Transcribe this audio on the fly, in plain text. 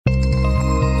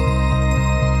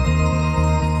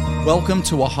Welcome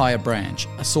to A Higher Branch,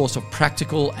 a source of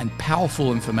practical and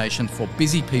powerful information for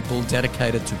busy people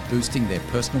dedicated to boosting their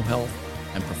personal health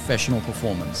and professional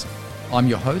performance. I'm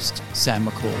your host, Sam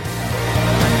McCall.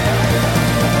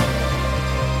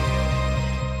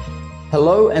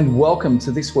 Hello and welcome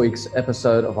to this week's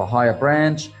episode of A Higher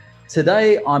Branch.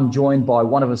 Today, I'm joined by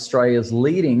one of Australia's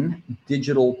leading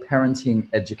digital parenting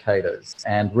educators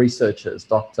and researchers,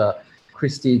 Dr.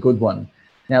 Kristy Goodwin.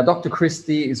 Now, Dr.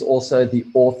 Kristy is also the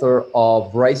author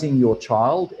of Raising Your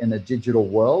Child in a Digital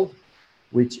World,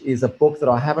 which is a book that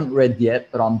I haven't read yet,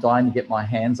 but I'm dying to get my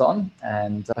hands on.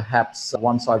 And perhaps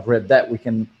once I've read that, we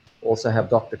can also have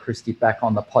Dr. Kristy back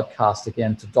on the podcast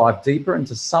again to dive deeper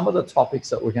into some of the topics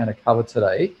that we're going to cover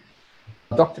today.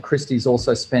 Dr. Kristy's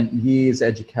also spent years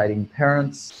educating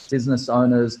parents, business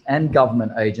owners, and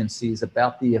government agencies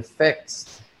about the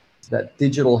effects that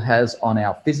digital has on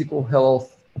our physical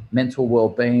health, mental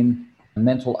well-being,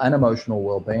 mental and emotional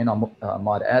well-being, I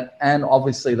might add, and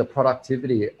obviously the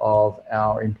productivity of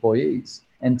our employees.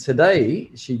 And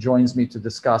today, she joins me to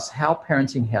discuss how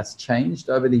parenting has changed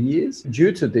over the years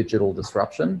due to digital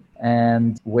disruption.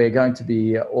 And we're going to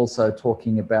be also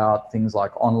talking about things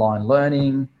like online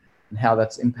learning and how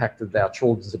that's impacted our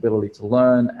children's ability to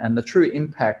learn and the true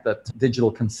impact that digital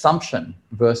consumption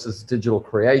versus digital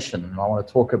creation. And I want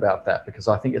to talk about that because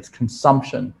I think it's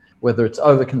consumption, whether it's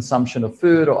overconsumption of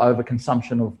food or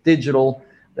overconsumption of digital,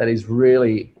 that is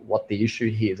really what the issue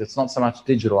here is. It's not so much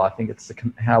digital. I think it's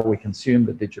how we consume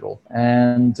the digital.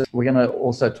 And we're going to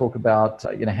also talk about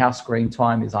how screen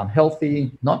time is unhealthy,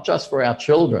 not just for our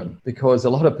children, because a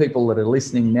lot of people that are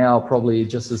listening now are probably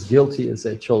just as guilty as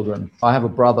their children. I have a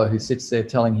brother who sits there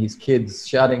telling his kids,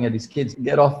 shouting at his kids,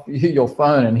 get off your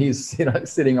phone, and he's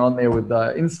sitting on there with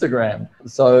Instagram.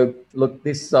 So look,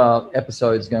 this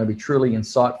episode is going to be truly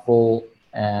insightful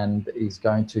and is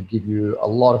going to give you a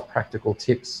lot of practical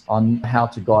tips on how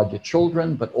to guide your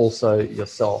children, but also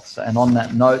yourself. And on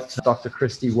that note, Dr.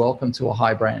 Kristy, welcome to A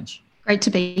High Branch. Great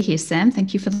to be here, Sam.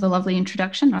 Thank you for the lovely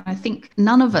introduction. I think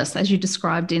none of us, as you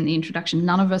described in the introduction,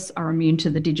 none of us are immune to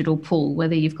the digital pull,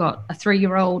 whether you've got a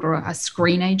 3-year-old or a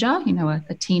screenager,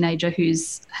 a teenager who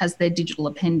has their digital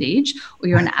appendage, or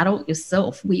you're an adult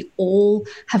yourself. We all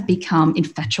have become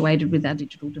infatuated with our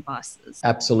digital devices.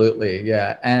 Absolutely,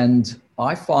 yeah. And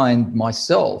I find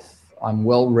myself, I'm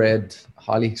well-read,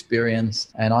 highly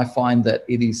experienced, and I find that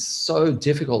it is so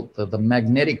difficult, the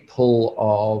magnetic pull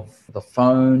of the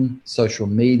phone, social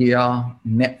media,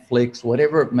 Netflix,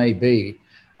 whatever it may be.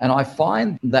 And I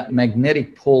find that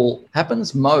magnetic pull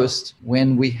happens most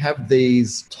when we have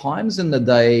these times in the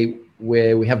day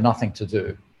where we have nothing to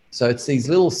do. So it's these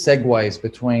little segues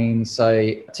between,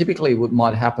 say, typically what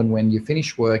might happen when you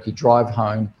finish work, you drive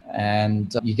home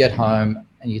and you get home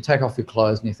and you take off your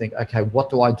clothes and you think, okay, what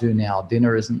do I do now?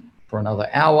 Dinner isn't for another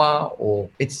hour, or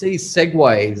it's these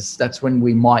segues, that's when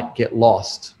we might get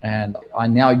lost. And I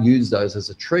now use those as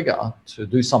a trigger to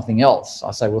do something else.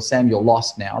 I say, well, Sam, you're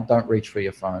lost now. Don't reach for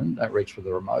your phone. Don't reach for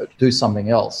the remote. Do something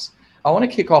else. I want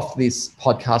to kick off this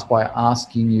podcast by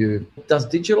asking you, does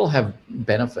digital have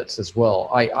benefits as well?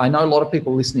 I know a lot of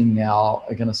people listening now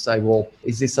are going to say, well,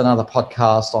 is this another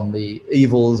podcast on the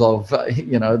evils of,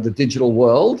 the digital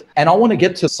world? And I want to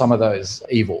get to some of those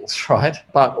evils, right?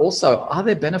 But also, are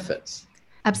there benefits?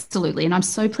 Absolutely. And I'm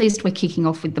so pleased we're kicking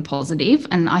off with the positive.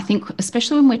 And I think,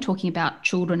 especially when we're talking about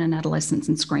children and adolescents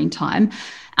and screen time,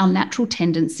 our natural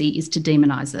tendency is to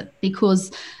demonize it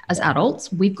because as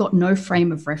adults, we've got no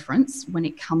frame of reference when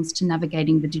it comes to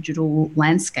navigating the digital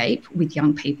landscape with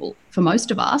young people. For most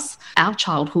of us, our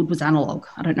childhood was analog.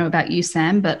 I don't know about you,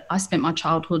 Sam, but I spent my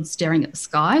childhood staring at the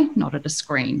sky, not at a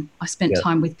screen. I spent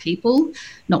time with people,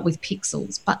 not with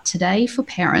pixels. But today, for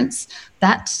parents,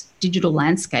 that digital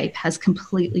landscape has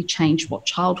completely changed what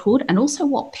childhood and also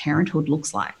what parenthood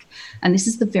looks like. And this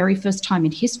is the very first time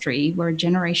in history where a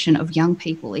generation of young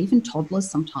people, even toddlers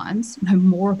sometimes, know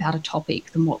more about a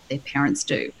topic than what their parents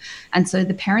do. And so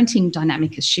the parenting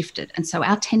dynamic has shifted. And so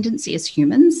our tendency as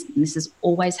humans, and this has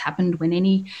always happened when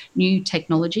any new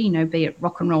technology, be it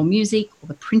rock and roll music or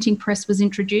the printing press was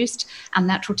introduced, our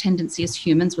natural tendency as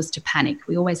humans was to panic.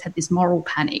 We always had this moral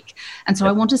panic. And so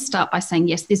I want to start by saying,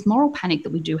 yes, this moral panic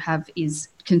that we do have is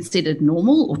considered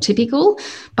normal or typical,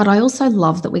 but I also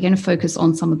love that we're going to focus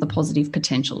on some of the positive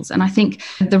potentials. And I think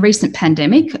the recent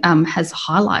pandemic has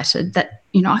highlighted that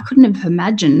I couldn't have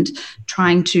imagined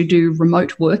trying to do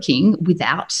remote working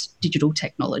without digital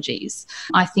technologies.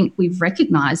 I think we've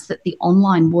recognised that the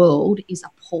online world is a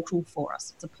portal for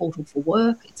us. It's a portal for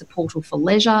work, it's a portal for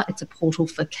leisure, it's a portal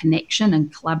for connection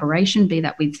and collaboration, be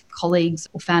that with colleagues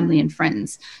or family and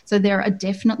friends. So there are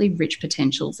definitely rich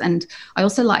potentials. And I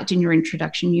also liked in your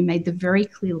introduction, you made the very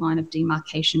clear line of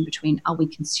demarcation between are we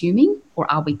consuming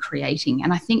or are we creating?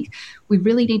 And I think we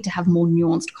really need to have more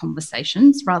nuanced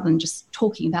conversations rather than just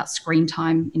talking about screen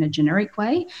time in a generic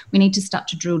way. We need to start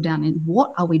to drill down in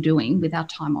what are we doing with our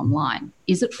time online?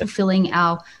 Is it fulfilling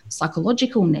our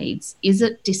psychological needs? Is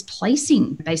it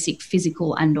displacing basic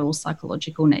physical and or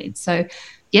psychological needs? So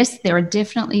yes, there are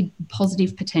definitely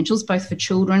positive potentials, both for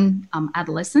children,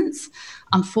 adolescents.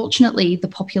 Unfortunately, the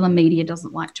popular media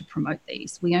doesn't like to promote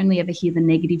these. We only ever hear the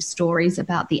negative stories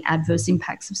about the adverse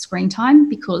impacts of screen time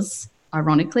because,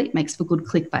 ironically, it makes for good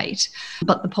clickbait.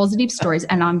 But the positive stories,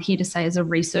 and I'm here to say as a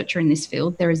researcher in this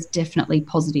field, there is definitely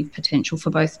positive potential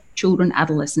for both children,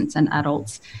 adolescents, and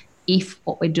adults if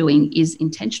what we're doing is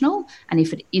intentional and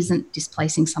if it isn't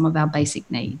displacing some of our basic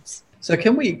needs. So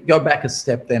can we go back a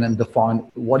step then and define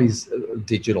what is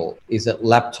digital? Is it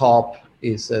laptop?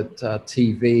 Is it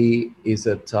TV? Is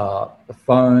it a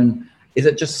phone? Is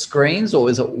it just screens,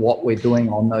 or is it what we're doing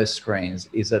on those screens?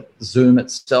 Is it Zoom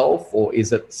itself, or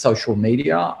is it social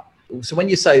media? So when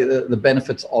you say the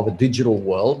benefits of a digital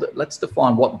world, let's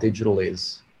define what digital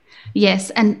is. Yes,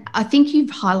 and I think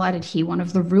you've highlighted here one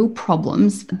of the real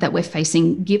problems that we're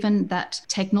facing, given that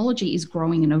technology is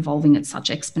growing and evolving at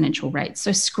such exponential rates.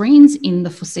 So screens in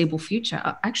the foreseeable future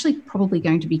are actually probably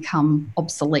going to become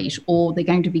obsolete, or they're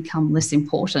going to become less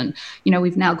important.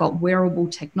 We've now got wearable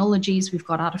technologies, we've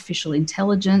got artificial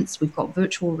intelligence, we've got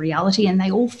virtual reality, and they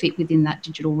all fit within that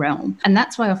digital realm. And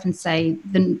that's why I often say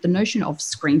the notion of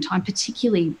screen time,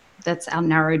 particularly that's our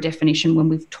narrow definition when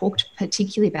we've talked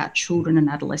particularly about children and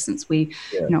adolescents. We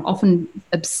often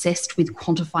obsessed with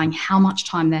quantifying how much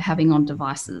time they're having on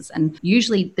devices. And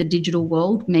usually the digital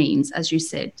world means, as you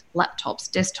said,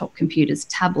 laptops, desktop computers,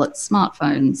 tablets,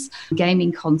 smartphones,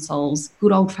 gaming consoles,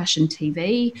 good old-fashioned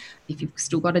TV, if you've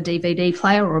still got a DVD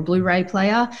player or a Blu-ray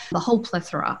player, the whole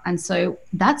plethora. And so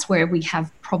that's where we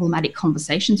have problematic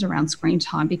conversations around screen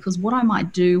time, because what I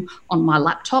might do on my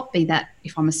laptop, be that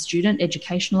if I'm a student,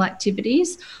 educational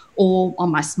activities, or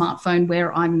on my smartphone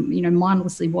where I'm,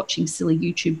 mindlessly watching silly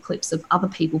YouTube clips of other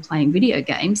people playing video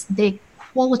games, they're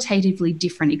qualitatively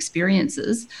different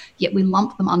experiences, yet we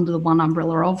lump them under the one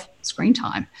umbrella of screen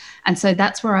time. And so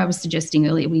that's where I was suggesting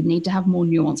earlier, we need to have more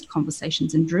nuanced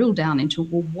conversations and drill down into,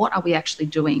 well, what are we actually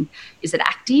doing? Is it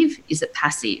active? Is it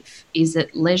passive? Is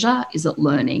it leisure? Is it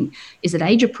learning? Is it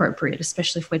age appropriate,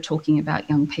 especially if we're talking about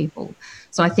young people?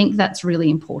 So I think that's really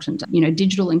important.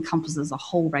 Digital encompasses a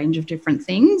whole range of different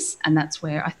things, and that's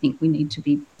where I think we need to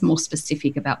be more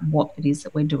specific about what it is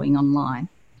that we're doing online.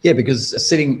 Yeah, because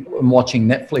sitting and watching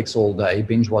Netflix all day,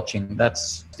 binge watching,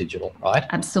 that's digital, right?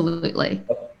 Absolutely.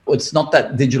 It's not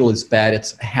that digital is bad,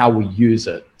 it's how we use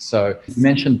it. So you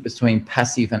mentioned between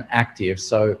passive and active.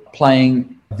 So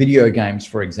playing video games,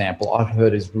 for example, I've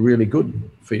heard is really good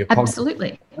for your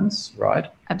Absolutely. Cognitive, right?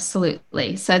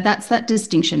 Absolutely. So that's that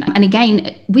distinction. And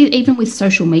again, even with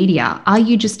social media, are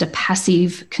you just a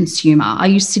passive consumer? Are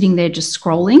you sitting there just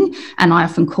scrolling? And I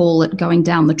often call it going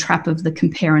down the trap of the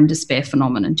compare and despair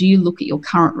phenomenon. Do you look at your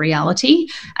current reality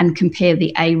and compare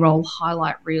the A-roll,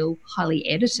 highlight reel, highly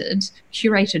edited,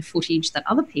 curated footage that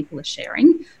other people are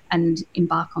sharing and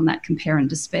embark on that compare and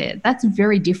despair? That's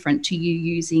very different to you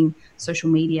using social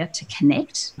media to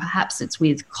connect. Perhaps it's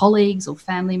with colleagues or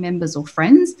family members or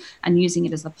friends, and using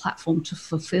it as a platform to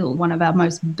fulfill one of our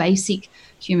most basic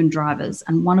human drivers.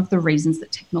 And one of the reasons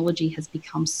that technology has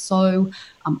become so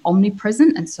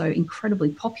omnipresent and so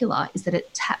incredibly popular is that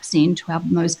it taps into our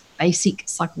most basic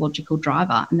psychological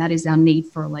driver, and that is our need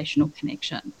for relational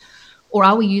connection. Or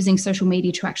are we using social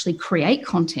media to actually create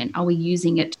content? Are we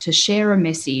using it to share a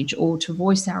message or to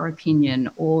voice our opinion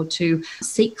or to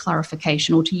seek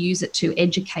clarification or to use it to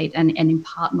educate and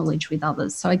impart knowledge with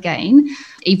others? So again,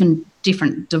 even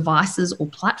different devices or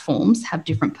platforms have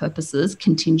different purposes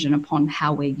contingent upon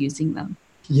how we're using them.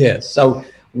 Yes. So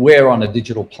we're on a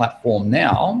digital platform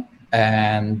now,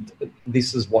 and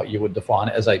this is what you would define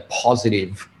as a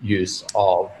positive use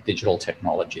of digital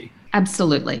technology.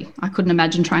 Absolutely. I couldn't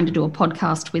imagine trying to do a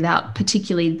podcast without,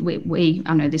 particularly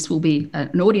I know this will be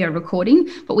an audio recording,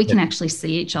 but we can actually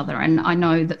see each other. And I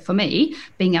know that for me,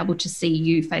 being able to see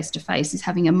you face to face is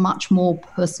having a much more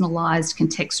personalized,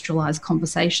 contextualized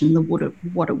conversation than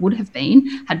what it would have been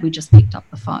had we just picked up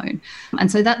the phone.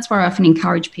 And so that's where I often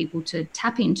encourage people to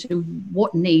tap into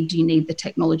what need do you need the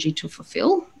technology to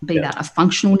fulfill, be that a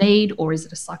functional need or is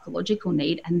it a psychological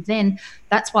need? And then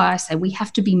that's why I say we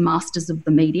have to be masters of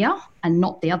the media and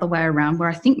not the other way around, where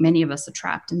I think many of us are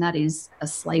trapped, and that is a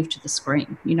slave to the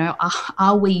screen. You know,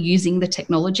 are we using the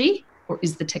technology or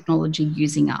is the technology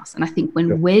using us? And I think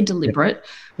when we're deliberate,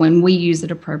 when we use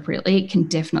it appropriately, it can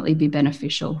definitely be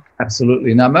beneficial.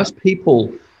 Absolutely. Now, most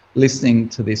people listening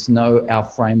to this know our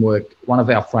framework. One of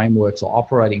our frameworks or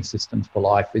operating systems for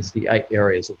life is the 8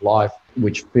 areas of life,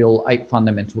 which fill 8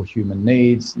 fundamental human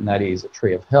needs. And that is a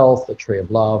tree of health, the tree of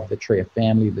love, the tree of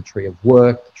family, the tree of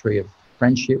work, the tree of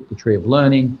friendship, the tree of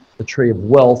learning, the tree of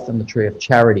wealth, and the tree of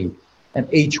charity.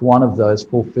 And each one of those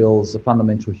fulfills a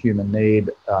fundamental human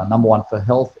need. Number 1 for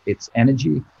health, it's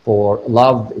energy. For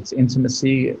love, it's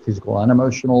intimacy, physical and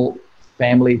emotional.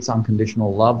 Family, it's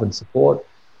unconditional love and support.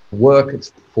 Work,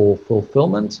 it's for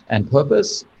fulfillment and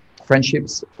purpose.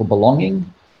 Friendships for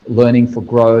belonging. Learning for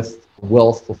growth.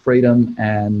 Wealth for freedom.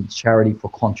 And charity for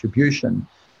contribution.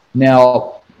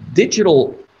 Now,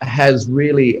 digital has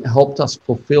really helped us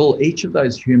fulfill each of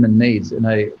those human needs in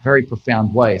a very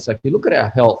profound way. So if you look at our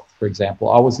health, for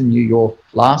example, I was in New York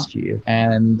last year,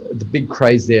 and the big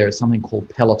craze there is something called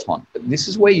Peloton. This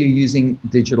is where you're using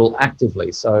digital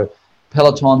actively. So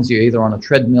Pelotons, you're either on a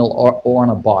treadmill or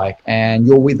on a bike, and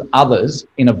you're with others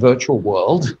in a virtual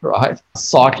world, right?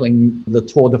 Cycling the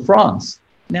Tour de France.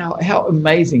 Now, how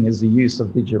amazing is the use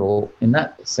of digital in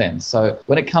that sense? So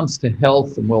when it comes to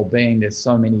health and well-being, there's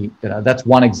so many, that's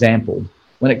one example.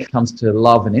 When it comes to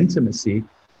love and intimacy,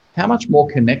 how much more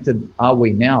connected are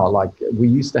we now? Like, we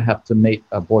used to have to meet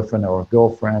a boyfriend or a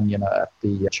girlfriend, at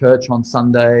the church on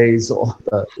Sundays or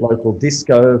the local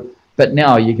disco. But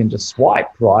now you can just swipe,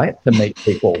 right, to meet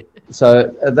people.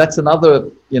 So that's another,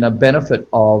 benefit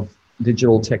of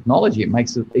digital technology. It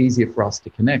makes it easier for us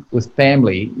to connect with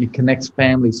family. You connect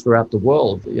families throughout the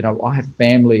world. I have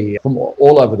family from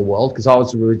all over the world because I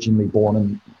was originally born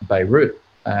in Beirut,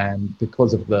 and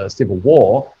because of the civil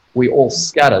war, we all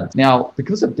scattered. Now,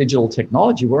 because of digital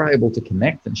technology, we're able to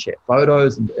connect and share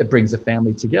photos, and it brings a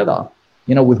family together.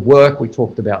 With work, we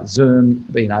talked about Zoom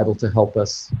being able to help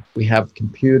us. We have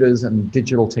computers and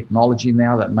digital technology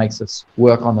now that makes us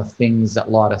work on the things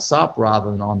that light us up rather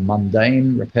than on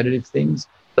mundane, repetitive things.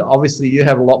 But obviously, you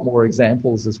have a lot more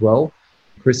examples as well,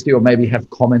 Kristy, or maybe have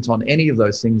comments on any of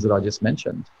those things that I just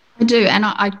mentioned. I do, and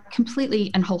I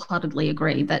completely and wholeheartedly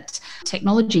agree that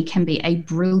technology can be a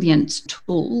brilliant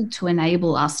tool to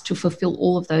enable us to fulfill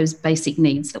all of those basic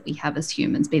needs that we have as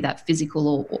humans, be that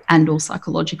physical or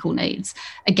psychological needs.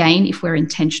 Again, if we're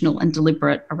intentional and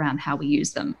deliberate around how we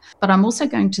use them. But I'm also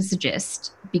going to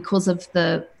suggest, because of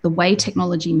the way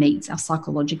technology meets our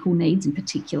psychological needs in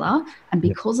particular, and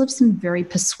because of some very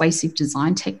persuasive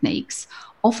design techniques,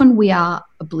 often we are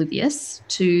oblivious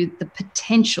to the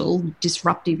potential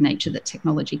disruptive nature that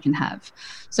technology can have.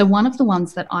 So one of the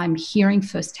ones that I'm hearing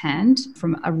firsthand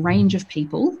from a range of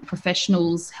people,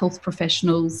 professionals, health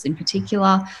professionals in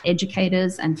particular,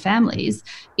 educators and families,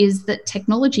 is that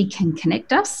technology can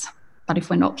connect us, but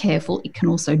if we're not careful, it can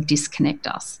also disconnect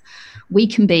us. We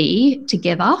can be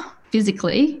together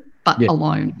physically, but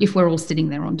alone if we're all sitting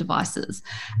there on devices.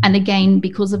 And again,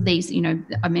 because of these,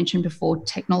 I mentioned before,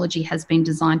 technology has been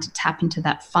designed to tap into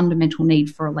that fundamental need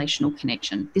for relational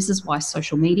connection. This is why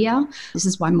social media, this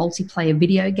is why multiplayer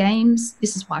video games,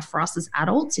 this is why for us as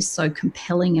adults is so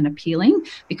compelling and appealing,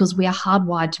 because we are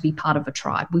hardwired to be part of a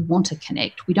tribe. We want to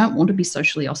connect. We don't want to be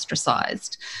socially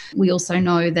ostracized. We also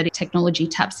know that technology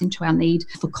taps into our need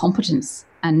for competence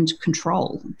and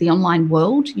control. The online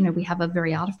world, we have a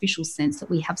very artificial sense that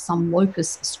we have some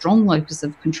strong locus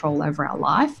of control over our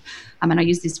life. And I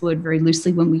use this word very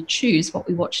loosely when we choose what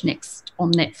we watch next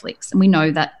on Netflix. And we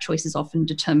know that choice is often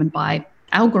determined by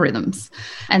algorithms.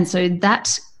 And so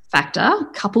that factor,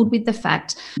 coupled with the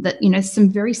fact that, some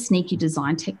very sneaky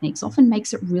design techniques often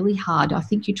makes it really hard. I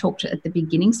think you talked at the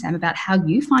beginning, Sam, about how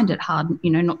you find it hard,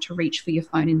 not to reach for your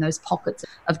phone in those pockets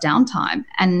of downtime.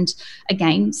 And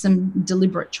again, some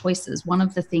deliberate choices. One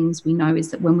of the things we know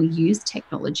is that when we use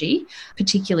technology,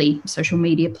 particularly social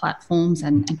media platforms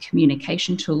and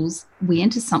communication tools, we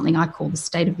enter something I call the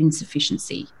state of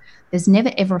insufficiency. There's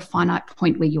never ever a finite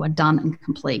point where you are done and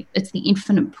complete. It's the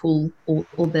infinite pool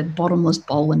or the bottomless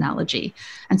bowl analogy.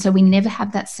 And so we never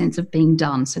have that sense of being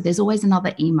done. So there's always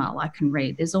another email I can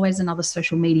read. There's always another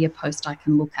social media post I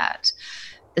can look at.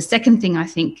 The second thing I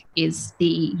think is the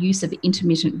use of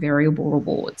intermittent variable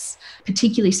rewards,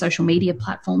 particularly social media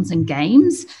platforms and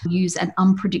games use an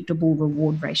unpredictable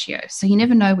reward ratio. So you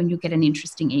never know when you'll get an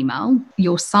interesting email.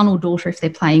 Your son or daughter, if they're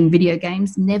playing video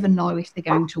games, never know if they're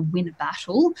going to win a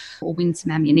battle or win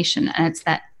some ammunition. And it's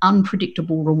that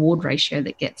unpredictable reward ratio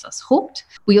that gets us hooked.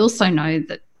 We also know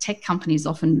that tech companies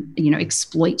often,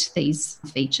 exploit these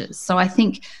features. So I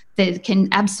think there can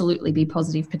absolutely be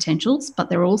positive potentials,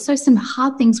 but there are also some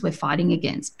hard things we're fighting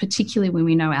against, particularly when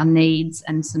we know our needs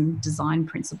and some design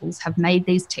principles have made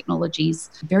these technologies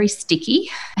very sticky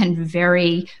and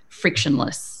very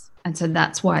frictionless. And so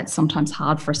that's why it's sometimes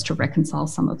hard for us to reconcile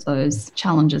some of those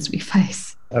challenges we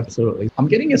face. Absolutely. I'm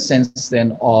getting a sense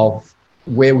then of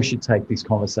where we should take this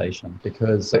conversation,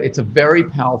 because it's a very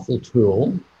powerful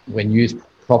tool when used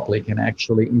properly, can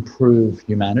actually improve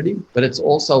humanity, but it's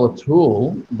also a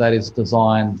tool that is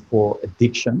designed for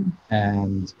addiction.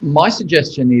 And my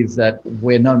suggestion is that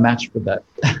we're no match for that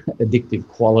addictive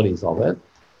qualities of it.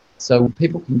 So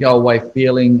people can go away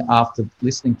feeling after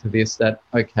listening to this that,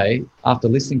 okay, after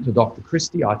listening to Dr.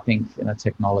 Kristy, I think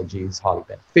technology is highly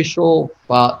beneficial,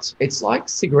 but it's like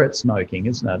cigarette smoking,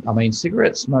 isn't it? I mean,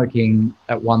 cigarette smoking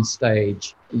at one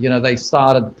stage, they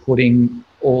started putting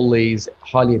all these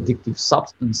highly addictive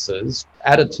substances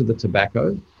added to the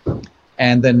tobacco.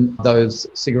 And then those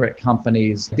cigarette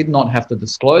companies did not have to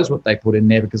disclose what they put in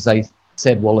there because they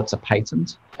said, well, it's a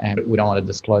patent and we don't want to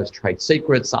disclose trade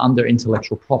secrets. Under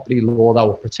intellectual property law, they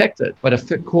were protected. But of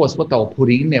course, what they were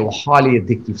putting in there were highly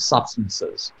addictive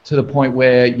substances to the point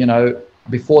where,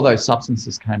 before those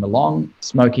substances came along,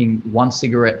 smoking one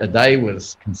cigarette a day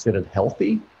was considered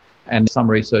healthy. And some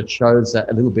research shows that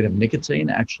a little bit of nicotine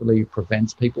actually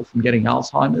prevents people from getting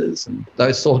Alzheimer's and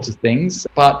those sorts of things.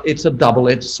 But it's a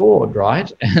double-edged sword,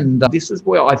 right? And this is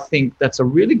where I think that's a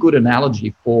really good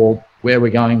analogy for where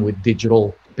we're going with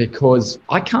digital, because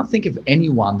I can't think of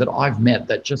anyone that I've met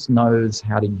that just knows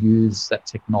how to use that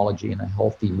technology in a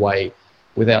healthy way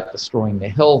without destroying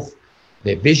their health,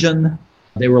 their vision,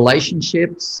 their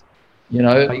relationships.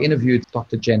 I interviewed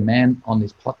Dr. Jen Mann on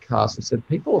this podcast and said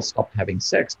people have stopped having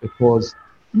sex because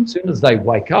as soon as they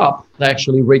wake up, they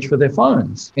actually reach for their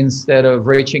phones instead of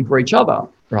reaching for each other,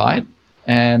 right?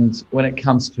 And when it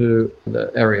comes to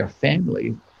the area of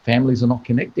families are not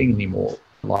connecting anymore,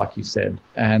 like you said.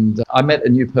 And I met a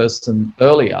new person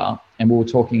earlier and we were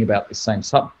talking about the same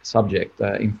subject.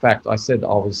 In fact, I said I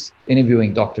was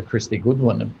interviewing Dr. Kristy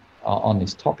Goodwin on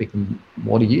this topic, and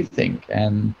what do you think?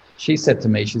 And she said to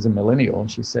me, she's a millennial, and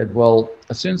she said, well,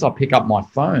 as soon as I pick up my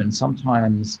phone,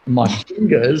 sometimes my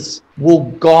fingers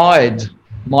will guide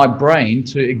my brain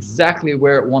to exactly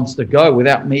where it wants to go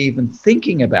without me even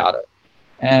thinking about it.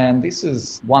 And this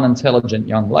is one intelligent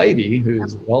young lady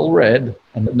who's well-read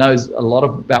and knows a lot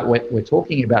about what we're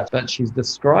talking about, but she's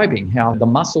describing how the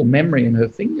muscle memory in her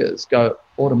fingers go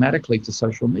automatically to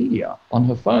social media on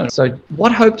her phone. So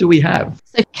what hope do we have?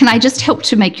 So can I just help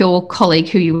to make your colleague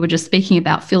who you were just speaking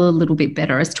about feel a little bit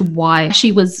better as to why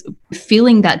she was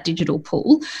feeling that digital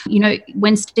pull?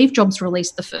 When Steve Jobs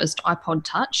released the first iPod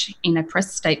Touch, in a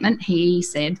press statement, he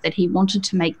said that he wanted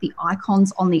to make the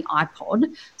icons on the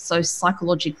iPod so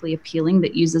psychologically appealing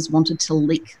that users wanted to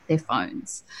lick their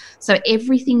phones. So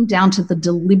everything down to the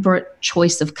deliberate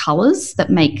choice of colors that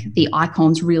make the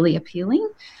icons really appealing.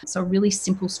 So a really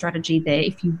simple strategy there,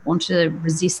 if you want to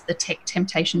resist the tech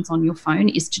temptations on your phone,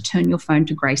 is to turn your phone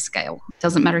to grayscale. It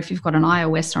doesn't matter if you've got an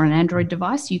iOS or an Android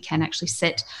device, you can actually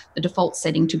set the default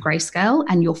setting to grayscale,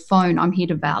 and your phone, I'm here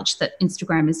to vouch that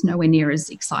Instagram is nowhere near as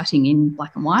exciting in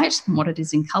black and white than what it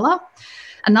is in color.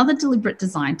 Another deliberate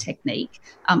design technique,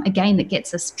 again, that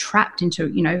gets us trapped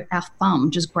into, our thumb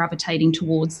just gravitating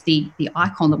towards the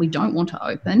icon that we don't want to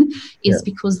open, is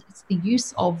because it's the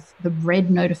use of the red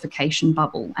notification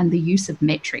bubble and the use of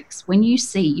metrics. When you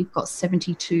see you've got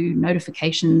 72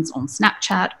 notifications on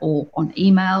Snapchat or on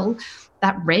email,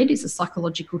 that red is a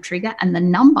psychological trigger, and the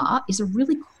number is a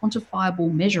really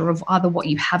quantifiable measure of either what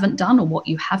you haven't done or what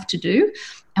you have to do.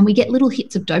 And we get little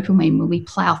hits of dopamine when we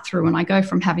plow through, and I go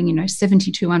from having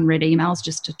 72 unread emails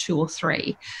just to 2 or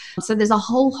 3. So there's a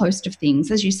whole host of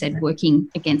things, as you said, working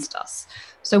against us.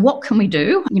 So what can we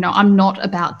do? I'm not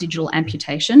about digital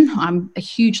amputation. I'm a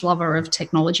huge lover of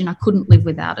technology and I couldn't live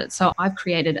without it. So I've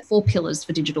created 4 pillars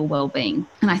for digital wellbeing.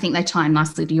 And I think they tie in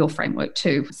nicely to your framework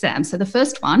too, Sam. So the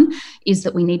first one is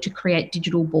that we need to create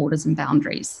digital borders and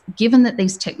boundaries. Given that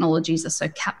these technologies are so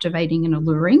captivating and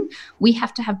alluring, we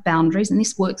have to have boundaries. And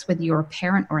this works whether you're a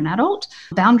parent or an adult.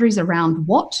 Boundaries around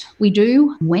what we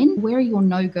do, when, where are your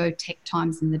no-go tech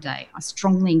times in the day. I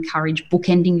strongly encourage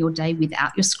bookending your day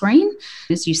without your screen.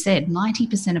 As you said,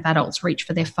 90% of adults reach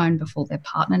for their phone before their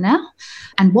partner now.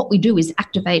 And what we do is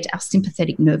activate our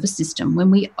sympathetic nervous system.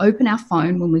 When we open our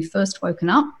phone, when we first woken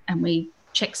up and we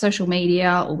check social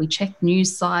media or we check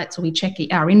news sites or we check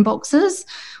our inboxes,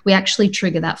 we actually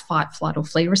trigger that fight, flight or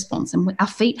flee response. And our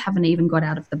feet haven't even got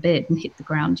out of the bed and hit the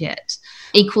ground yet.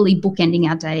 Equally, bookending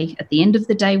our day at the end of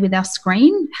the day with our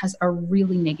screen has a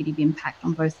really negative impact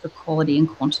on both the quality and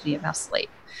quantity of our sleep.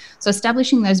 So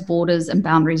establishing those borders and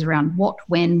boundaries around what,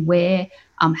 when, where,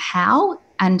 how,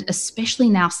 and especially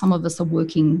now some of us are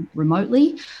working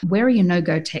remotely, where are your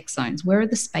no-go tech zones? Where are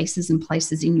the spaces and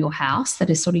places in your house that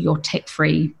are sort of your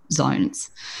tech-free zones?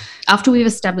 After we've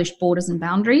established borders and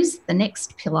boundaries, the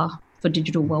next pillar for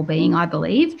digital wellbeing, I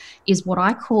believe, is what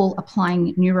I call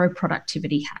applying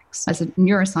neuroproductivity hacks. As a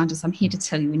neuroscientist, I'm here to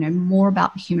tell you we know more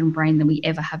about the human brain than we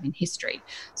ever have in history.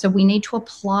 So we need to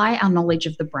apply our knowledge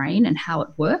of the brain and how it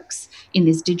works in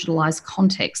this digitalized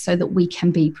context so that we can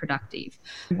be productive.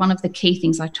 One of the key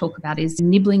things I talk about is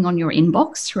nibbling on your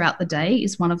inbox throughout the day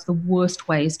is one of the worst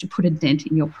ways to put a dent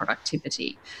in your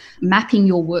productivity. Mapping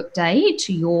your work day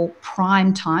to your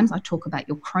prime times, I talk about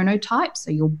your chronotype,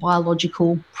 so your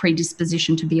biological predisposition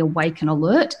to be awake and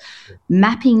alert,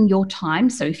 mapping your time.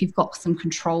 So if you've got some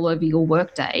control over your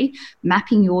work day,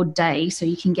 mapping your day so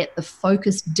you can get the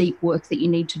focused, deep work that you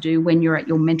need to do when you're at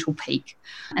your mental peak.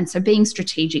 And so being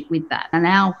strategic with that. And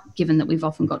now, given that we've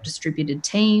often got distributed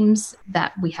teams,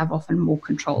 that we have often more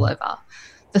control over.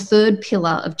 The third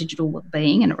pillar of digital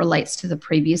wellbeing, and it relates to the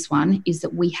previous one, is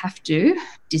that we have to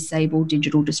disable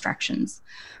digital distractions.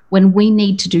 When we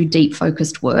need to do deep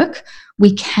focused work,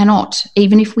 we cannot,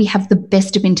 even if we have the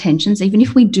best of intentions, even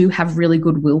if we do have really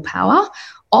good willpower,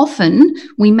 often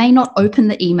we may not open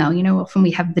the email. You know, often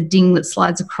we have the ding that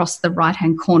slides across the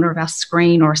right-hand corner of our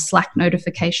screen, or a Slack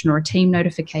notification or a team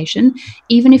notification.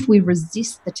 Even if we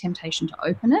resist the temptation to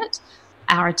open it,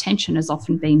 our attention has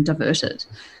often been diverted.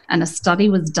 And a study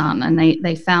was done, and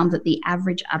they found that the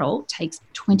average adult takes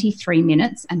 23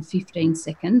 minutes and 15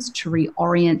 seconds to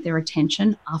reorient their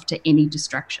attention after any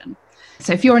distraction.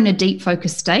 So if you're in a deep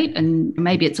focus state, and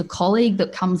maybe it's a colleague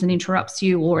that comes and interrupts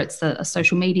you, or it's a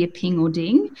social media ping or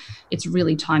ding, it's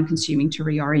really time consuming to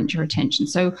reorient your attention.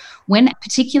 So when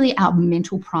particularly our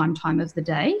mental prime time of the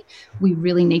day, we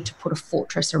really need to put a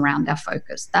fortress around our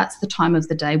focus. That's the time of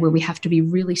the day where we have to be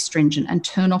really stringent and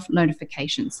turn off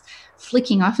notifications.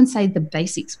 Flicking, I often say the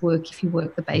basics work if you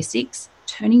work the basics.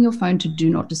 Turning your phone to do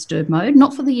not disturb mode,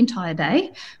 not for the entire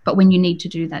day, but when you need to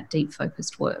do that deep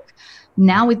focused work.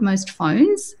 Now with most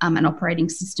phones and operating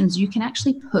systems, you can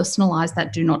actually personalize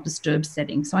that do not disturb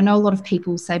setting. So I know a lot of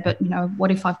people say, but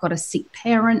what if I've got a sick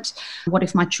parent? What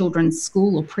if my children's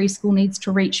school or preschool needs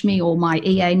to reach me, or my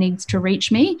EA needs to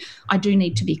reach me? I do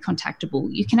need to be contactable.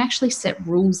 You can actually set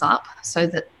rules up so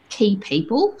that key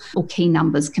people or key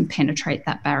numbers can penetrate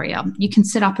that barrier. You can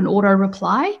set up an auto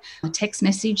reply, a text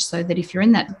message, so that if you're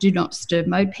in that do not disturb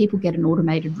mode, people get an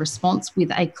automated response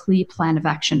with a clear plan of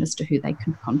action as to who they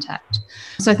can contact.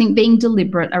 So I think being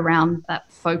deliberate around that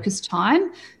focus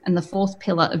time. And the fourth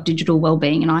pillar of digital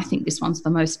wellbeing, and I think this one's the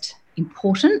most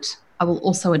important, I will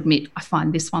also admit I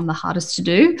find this one the hardest to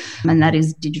do, and that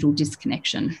is digital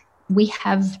disconnection. We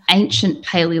have ancient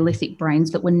Paleolithic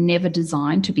brains that were never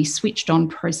designed to be switched on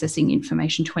processing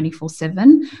information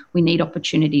 24/7. We need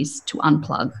opportunities to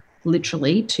unplug,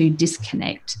 literally to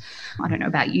disconnect. I don't know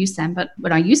about you, Sam, but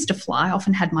when I used to fly, I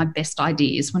often had my best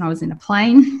ideas when I was in a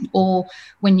plane, or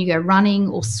when you go running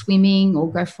or swimming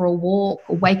or go for a walk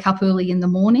or wake up early in the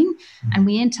morning, and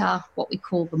we enter what we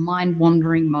call the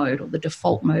mind-wandering mode, or the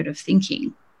default mode of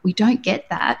thinking. We don't get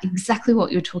that, exactly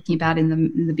what you're talking about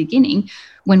in the beginning,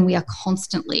 when we are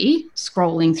constantly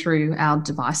scrolling through our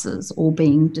devices or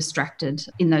being distracted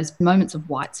in those moments of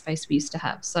white space we used to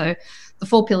have. So the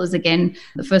four pillars again,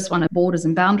 the first one are borders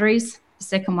and boundaries. The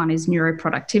second one is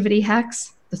neuroproductivity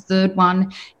hacks. The third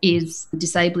one is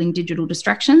disabling digital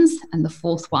distractions. And the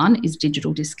fourth one is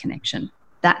digital disconnection.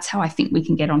 That's how I think we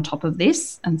can get on top of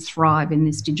this and thrive in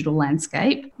this digital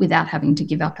landscape without having to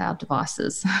give up our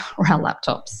devices or our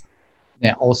laptops.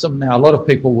 Now, awesome. Now, a lot of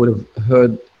people would have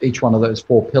heard each one of those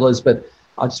four pillars, but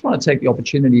I just want to take the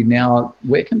opportunity now.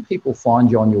 Where can people find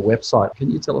you on your website?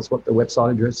 Can you tell us what the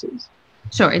website address is?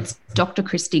 Sure. It's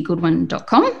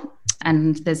drkristygoodwin.com,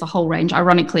 and there's a whole range.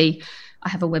 Ironically, I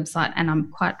have a website and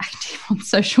I'm quite active on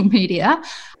social media,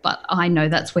 but I know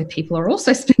that's where people are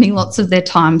also spending lots of their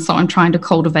time. So I'm trying to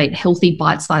cultivate healthy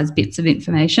bite-sized bits of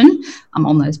information. I'm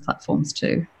on those platforms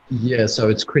too. Yeah, so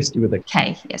it's Kristy with a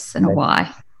K, yes, and a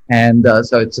Y. And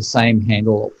so it's the same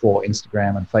handle for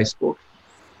Instagram and Facebook.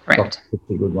 Correct.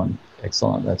 Dr. Goodwin.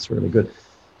 Excellent. That's really good.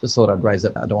 Just thought I'd raise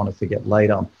it. I don't want to forget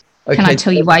later. Okay. Can I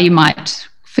tell you why you might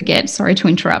forget? Sorry to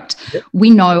interrupt. Yep. We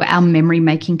know our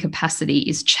memory-making capacity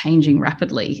is changing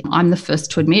rapidly. I'm the first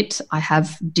to admit I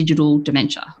have digital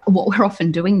dementia. What we're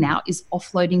often doing now is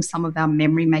offloading some of our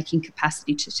memory-making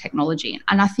capacity to technology.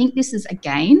 And I think this is,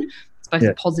 again, it's both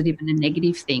a positive and a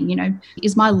negative thing. You know,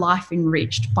 is my life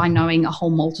enriched by knowing a whole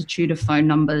multitude of phone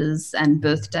numbers and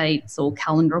birth dates or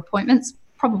calendar appointments?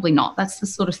 Probably not. That's the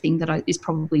sort of thing that is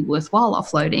probably worthwhile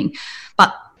offloading.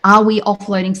 But are we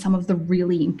offloading some of the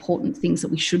really important things that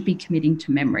we should be committing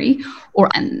to memory?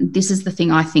 And this is the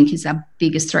thing I think is our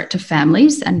biggest threat to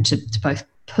families and to both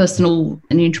personal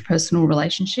and interpersonal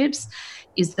relationships,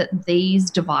 is that these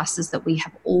devices that we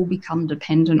have all become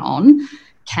dependent on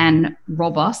can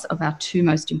rob us of our two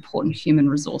most important human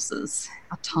resources,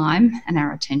 our time and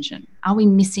our attention. Are we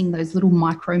missing those little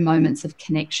micro moments of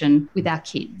connection with our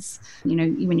kids? You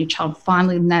know, when your child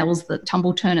finally nails the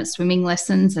tumble turn at swimming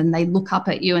lessons and they look up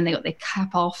at you and they got their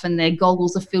cap off and their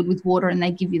goggles are filled with water and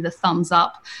they give you the thumbs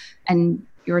up and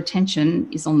your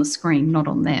attention is on the screen, not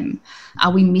on them.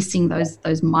 Are we missing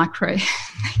those micro,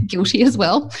 guilty as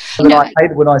well? I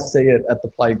hate when I see it at the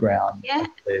playground. Yeah,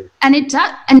 and it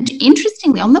does. And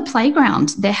interestingly, on the playground,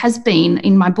 there has been,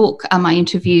 in my book, I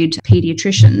interviewed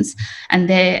paediatricians, and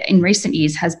there in recent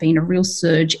years has been a real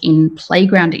surge in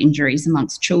playground injuries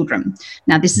amongst children.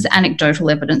 Now, this is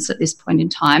anecdotal evidence at this point in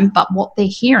time, but what they're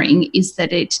hearing is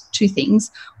that two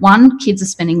things. One, kids are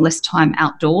spending less time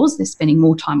outdoors. They're spending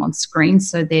more time on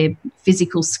screens. So their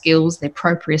physical skills, their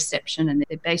proprioception, and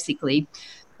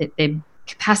their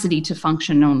capacity to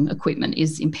function on equipment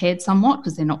is impaired somewhat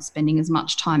because they're not spending as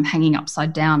much time hanging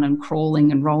upside down and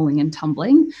crawling and rolling and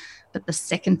tumbling. But the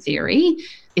second theory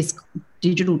is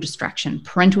digital distraction,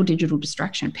 parental digital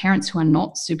distraction, parents who are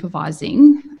not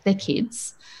supervising their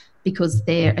kids because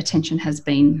their attention has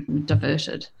been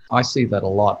diverted. I see that a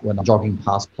lot when I'm jogging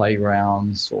past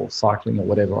playgrounds or cycling or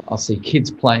whatever. I see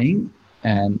kids playing,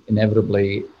 and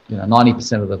inevitably,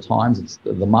 90% of the times it's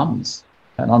the mums.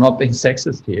 And I'm not being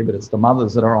sexist here, but it's the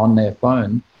mothers that are on their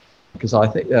phone, because I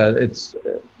think it's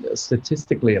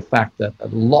statistically a fact that a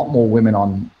lot more women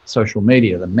on social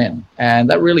media than men. And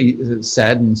that really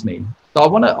saddens me. So I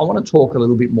want to talk a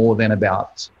little bit more then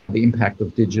about the impact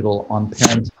of digital on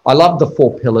parents. I love the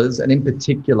 4 pillars, and in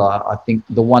particular, I think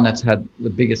the one that's had the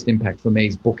biggest impact for me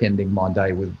is bookending my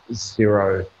day with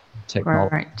zero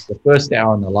technology. Right. The first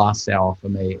hour and the last hour for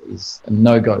me is a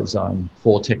no-go zone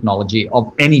for technology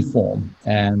of any form,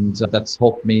 and that's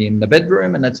helped me in the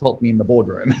bedroom and that's helped me in the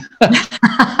boardroom.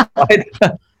 Right?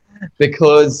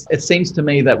 Because it seems to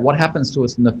me that what happens to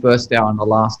us in the first hour and the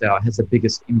last hour has the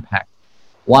biggest impact.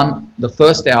 One, the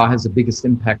first hour has the biggest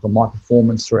impact on my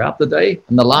performance throughout the day,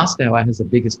 and the last hour has the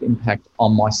biggest impact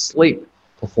on my sleep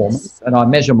performance. And I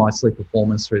measure my sleep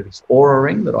performance through this Oura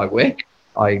ring that I wear.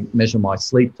 I measure my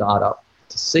sleep data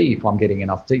to see if I'm getting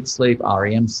enough deep sleep,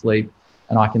 REM sleep,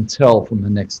 and I can tell from the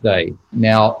next day.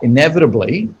 Now,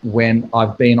 inevitably, when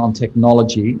I've been on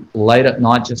technology late at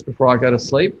night just before I go to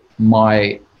sleep,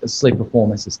 my sleep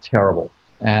performance is terrible.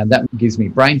 And that gives me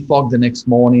brain fog the next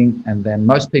morning. And then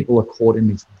most people are caught in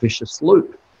this vicious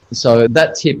loop. So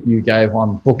that tip you gave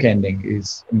on bookending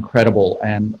is incredible.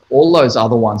 And all those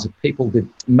other ones that people did,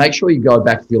 make sure you go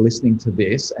back if you're listening to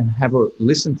this and have a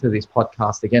listen to this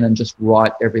podcast again and just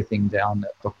write everything down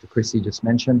that Dr. Kristy just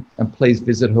mentioned. And please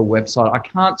visit her website. I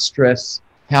can't stress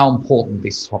how important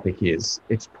this topic is.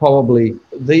 It's probably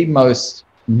the most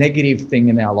negative thing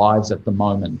in our lives at the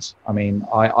moment. I mean,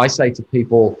 I say to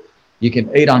people, you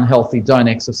can eat unhealthy, don't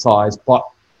exercise, but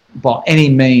by any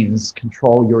means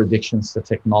control your addictions to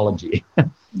technology,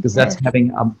 because that's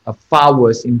having a far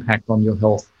worse impact on your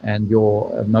health and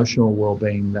your emotional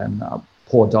well-being than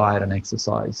poor diet and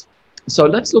exercise. So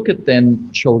let's look at then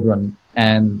children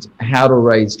and how to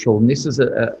raise children. This is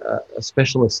a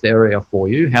specialist area for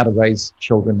you, how to raise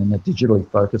children in a digitally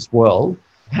focused world.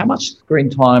 How much screen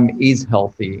time is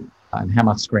healthy and how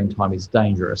much screen time is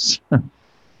dangerous?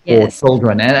 For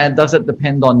children, and does it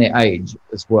depend on their age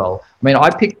as well? I mean, I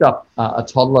picked up a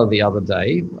toddler the other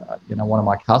day, one of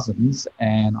my cousins,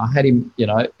 and I had him, in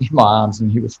my arms,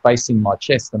 and he was facing my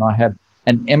chest, and I had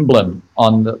an emblem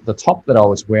on the top that I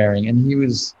was wearing, and he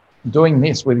was doing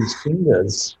this with his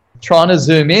fingers, trying to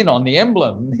zoom in on the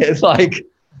emblem. It's like,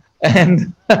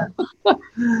 and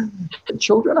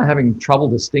children are having trouble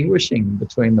distinguishing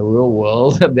between the real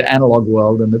world, the analog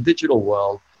world, and the digital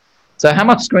world. So how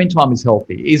much screen time is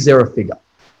healthy? Is there a figure?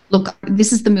 Look,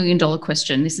 this is the million-dollar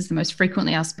question. This is the most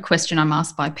frequently asked question I'm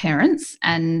asked by parents.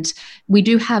 And we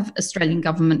do have Australian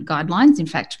government guidelines. In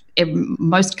fact,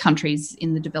 most countries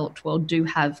in the developed world do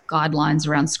have guidelines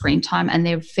around screen time, and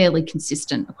they're fairly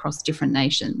consistent across different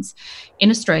nations. In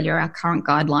Australia, our current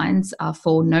guidelines are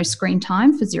for no screen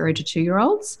time for 0 to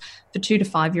 2-year-olds. For 2 to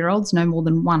 5-year-olds, no more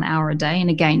than 1 hour a day. And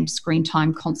again, screen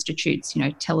time constitutes,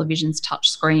 televisions, touch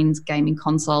screens, gaming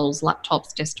consoles,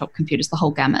 laptops, desktop computers, the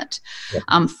whole gamut.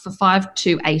 Yeah. For 5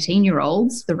 to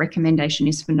 18-year-olds, the recommendation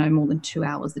is for no more than 2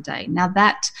 hours a day. Now,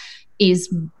 that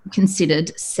is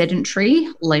considered sedentary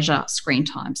leisure screen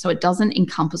time. So it doesn't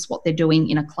encompass what they're doing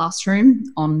in a classroom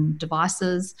on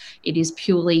devices. It is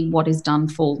purely what is done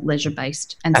for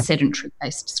leisure-based and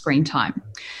sedentary-based screen time.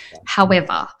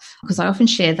 However, because I often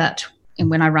share that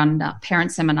when I run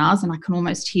parent seminars, and I can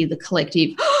almost hear the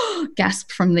collective gasp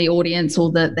from the audience,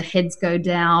 or the heads go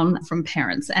down from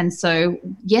parents. And so,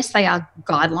 yes, they are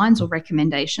guidelines or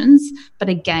recommendations, but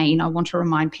again, I want to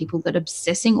remind people that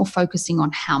obsessing or focusing on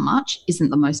how much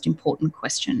isn't the most important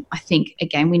question. I think,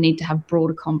 again, we need to have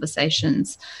broader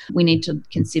conversations. We need to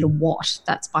consider what.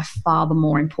 That's by far the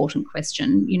more important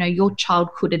question. Your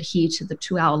child could adhere to the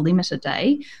 2-hour limit a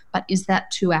day, but is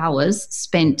that 2 hours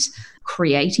spent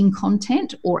creating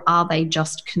content, or are they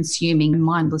just consuming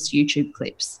mindless YouTube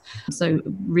clips? So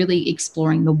really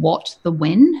exploring the what, the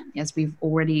when, as we've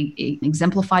already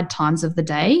exemplified, times of the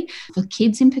day. For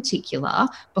kids in particular,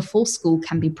 before school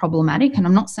can be problematic. And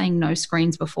I'm not saying no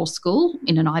screens before school.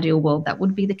 In an ideal world, that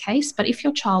would be the case. But if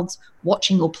your child's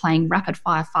watching or playing rapid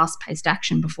fire, fast-paced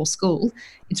action before school,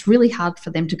 it's really hard for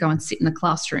them to go and sit in the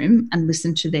classroom and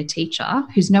listen to their teacher,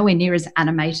 who's nowhere near as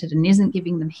animated and isn't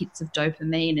giving them hits of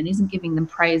dopamine and isn't giving them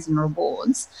praise and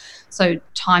rewards. So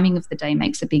timing of the day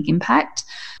makes a big impact.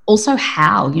 Also,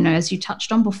 how, as you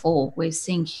touched on before, we're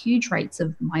seeing huge rates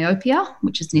of myopia,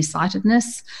 which is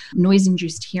nearsightedness,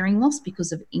 noise-induced hearing loss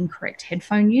because of incorrect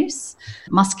headphone use,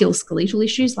 musculoskeletal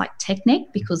issues like tech neck,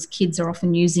 because kids are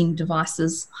often using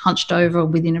devices hunched over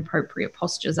with inappropriate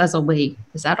postures, as are we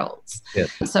as adults. Yeah.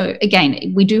 So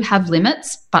again, we do have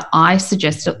limits, but I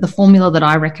suggest that the formula that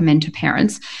I recommend to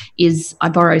parents is, I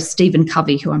borrow Stephen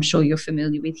Covey, who I'm sure you're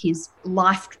familiar with, his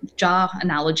life jar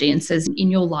analogy, and says,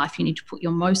 in your life, you need to put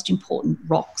your most important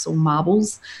rocks or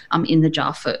marbles in the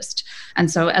jar first. And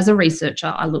so as a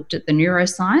researcher, I looked at the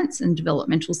neuroscience and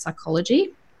developmental psychology.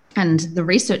 And the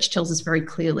research tells us very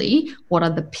clearly what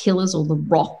are the pillars or the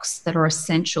rocks that are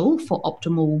essential for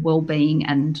optimal well-being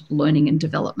and learning and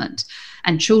development.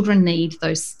 And children need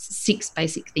those 6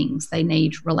 basic things. They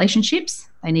need relationships,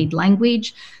 they need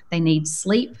language, they need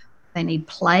sleep, they need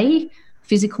play,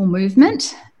 physical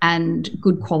movement, and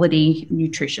good quality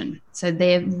nutrition. So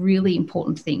they're really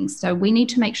important things. So we need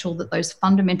to make sure that those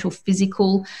fundamental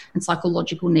physical and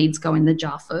psychological needs go in the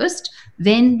jar first.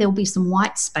 Then there'll be some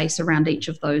white space around each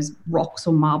of those rocks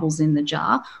or marbles in the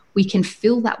jar. We can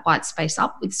fill that white space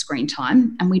up with screen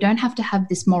time, and we don't have to have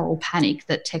this moral panic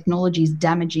that technology is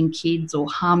damaging kids or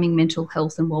harming mental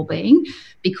health and well-being,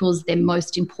 because their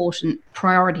most important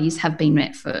priorities have been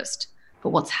met first. But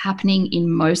what's happening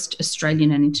in most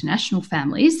Australian and international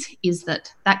families is that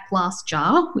glass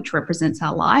jar, which represents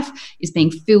our life, is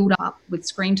being filled up with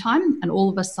screen time. And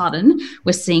all of a sudden,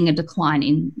 we're seeing a decline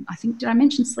in, did I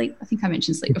mention sleep? I think I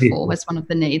mentioned sleep before. As one of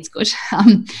the needs. Good.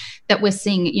 That we're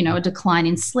seeing, a decline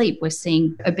in sleep. We're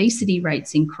seeing obesity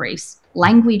rates increase,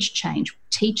 language change.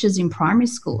 Teachers in primary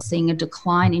school seeing a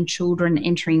decline in children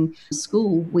entering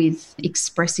school with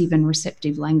expressive and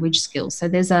receptive language skills. So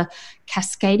there's a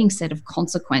cascading set of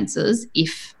consequences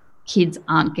if kids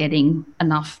aren't getting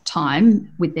enough time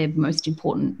with their most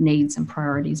important needs and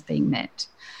priorities being met.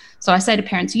 So I say to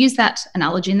parents, use that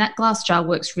analogy, and that glass jar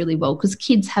works really well because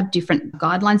kids have different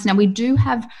guidelines. Now, we do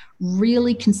have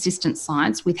really consistent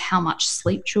science with how much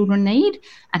sleep children need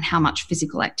and how much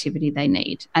physical activity they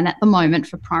need. And at the moment,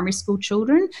 for primary school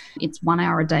children, it's 1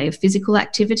 hour a day of physical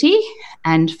activity,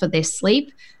 and for their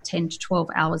sleep, 10 to 12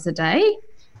 hours a day.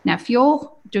 Now, if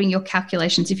you're doing your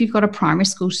calculations, if you've got a primary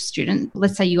school student,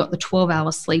 let's say you got the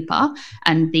 12-hour sleeper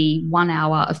and the 1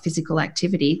 hour of physical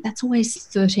activity, that's always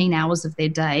 13 hours of their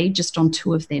day just on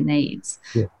 2 of their needs.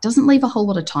 Yeah. Doesn't leave a whole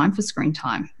lot of time for screen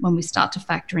time when we start to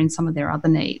factor in some of their other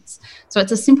needs. So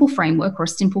it's a simple framework or a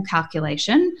simple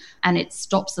calculation, and it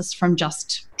stops us from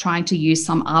just trying to use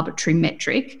some arbitrary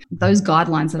metric. Those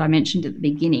guidelines that I mentioned at the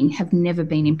beginning have never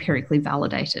been empirically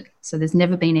validated. So there's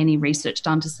never been any research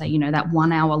done to say, that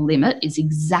 1 hour limit is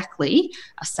exactly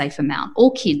a safe amount.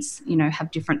 All kids,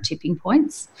 have different tipping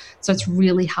points. So it's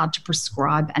really hard to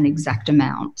prescribe an exact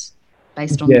amount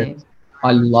based on their...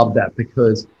 I love that,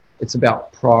 because It's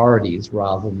about priorities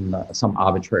rather than some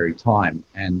arbitrary time.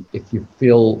 And if you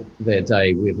fill their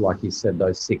day with, like you said,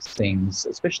 those 6 things,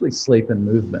 especially sleep and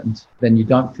movement, then you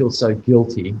don't feel so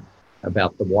guilty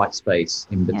about the white space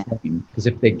in between. Because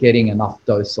if they're getting enough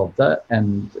dose of that,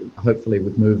 and hopefully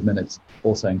with movement, it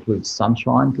also includes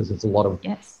sunshine, because there's a lot of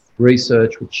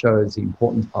research which shows the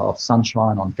importance of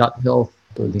sunshine on gut health,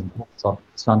 with the importance of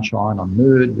sunshine on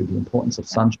mood, with the importance of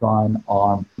sunshine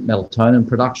on melatonin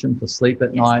production for sleep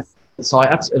at night. So I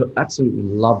absolutely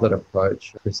love that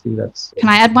approach, Kristy. Can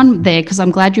I add one there? Because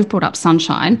I'm glad you've brought up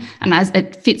sunshine, and as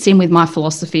it fits in with my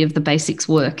philosophy of the basics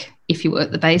work if you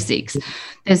work the basics.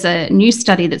 There's a new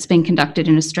study that's been conducted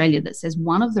in Australia that says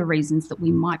one of the reasons that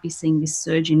we might be seeing this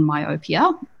surge in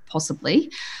myopia,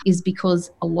 possibly, is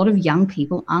because a lot of young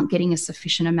people aren't getting a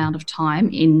sufficient amount of time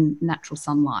in natural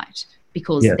sunlight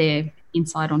because they're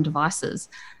inside on devices.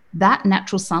 That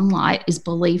natural sunlight is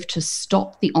believed to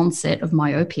stop the onset of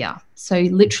myopia. So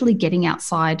literally getting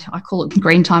outside, I call it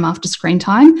green time after screen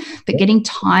time, but getting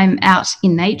time out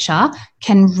in nature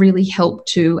can really help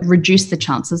to reduce the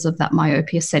chances of that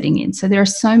myopia setting in. So there are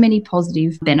so many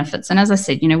positive benefits. And as I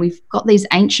said, we've got these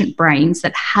ancient brains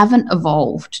that haven't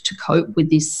evolved to cope with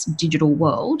this digital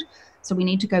world. So we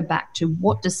need to go back to,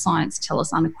 what does science tell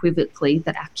us unequivocally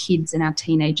that our kids and our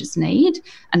teenagers need?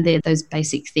 And they're those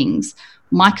basic things.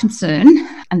 My concern,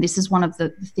 and this is one of the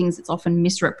things that's often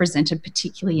misrepresented,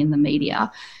 particularly in the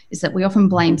media, is that we often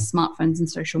blame smartphones and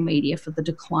social media for the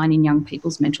decline in young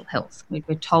people's mental health.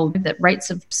 We're told that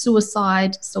rates of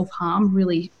suicide, self-harm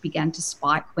really began to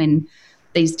spike when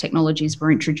these technologies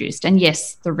were introduced. And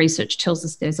yes, the research tells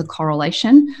us there's a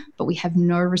correlation, but we have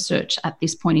no research at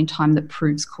this point in time that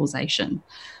proves causation.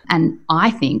 And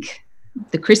I think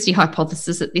the Kristy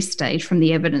hypothesis at this stage, from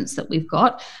the evidence that we've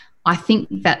got, I think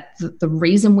that the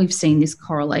reason we've seen this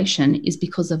correlation is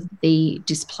because of the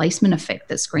displacement effect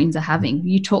that screens are having.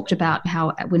 You talked about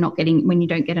how when you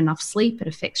don't get enough sleep, it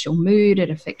affects your mood, it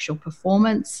affects your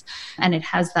performance, and it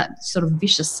has that sort of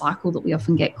vicious cycle that we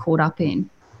often get caught up in.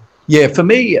 Yeah, for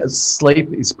me,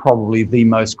 sleep is probably the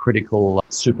most critical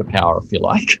superpower, if you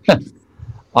like.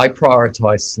 I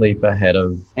prioritize sleep ahead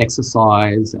of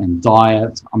exercise and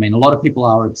diet. I mean, a lot of people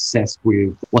are obsessed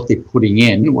with what they're putting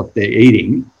in, what they're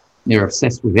eating. They're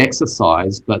obsessed with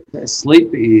exercise, but sleep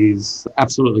is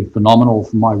absolutely phenomenal.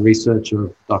 From my research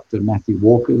of Dr. Matthew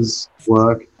Walker's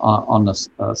work on the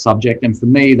subject. And for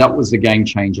me, that was a game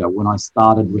changer. When I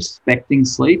started respecting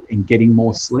sleep and getting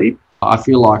more sleep, I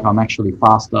feel like I'm actually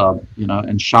faster,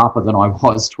 and sharper than I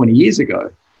was 20 years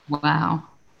ago. Wow.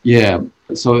 Yeah.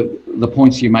 So the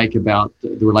points you make about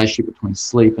the relationship between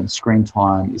sleep and screen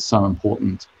time is so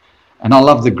important. And I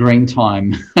love the green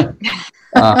time.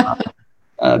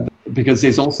 Because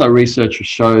there's also research that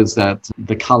shows that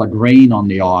the color green on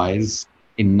the eyes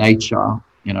in nature,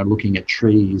 looking at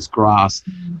trees, grass,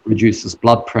 reduces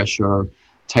blood pressure,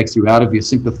 takes you out of your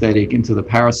sympathetic into the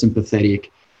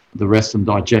parasympathetic, the rest and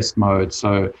digest mode.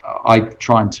 So I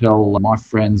try and tell my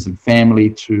friends and family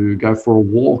to go for a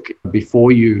walk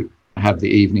before you have the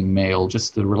evening meal,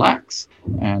 just to relax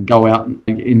and go out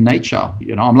in nature.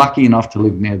 I'm lucky enough to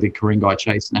live near the Ku-ring-gai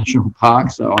Chase National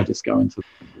Park, so I just go into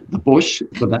the bush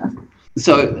for that.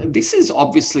 So this is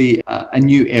obviously a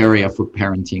new area for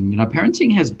parenting.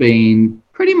 Parenting has been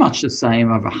pretty much the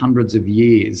same over hundreds of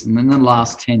years. And in the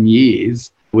last 10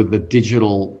 years, with the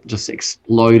digital just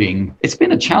exploding, it's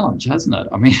been a challenge, hasn't it?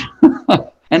 I mean,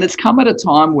 and it's come at a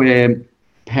time where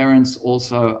parents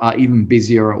also are even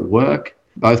busier at work.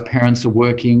 Both parents are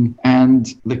working, and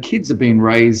the kids are being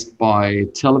raised by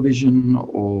television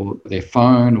or their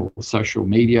phone or social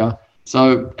media.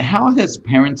 So how has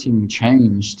parenting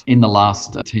changed in the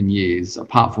last 10 years,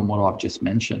 apart from what I've just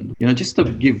mentioned? Just to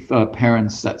give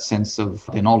parents that sense of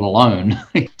they're not alone.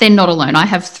 They're not alone. I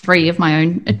have 3 of my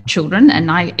own children,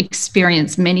 and I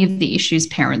experience many of the issues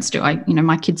parents do.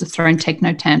 My kids have thrown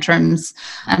techno tantrums,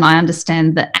 and I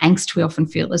understand the angst we often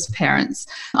feel as parents.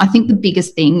 I think the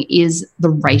biggest thing is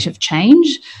the rate of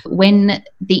change. When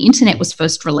the internet was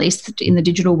first released in the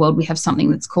digital world, we have something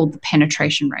that's called the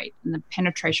penetration rate. And the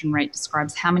penetration rate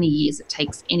describes how many years it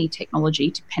takes any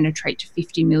technology to penetrate to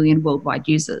 50 million worldwide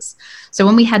users. So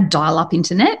when we had dial-up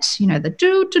internet,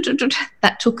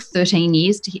 that took 13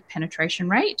 years to hit penetration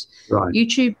rate. Right.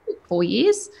 YouTube took 4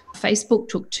 years. Facebook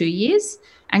took 2 years.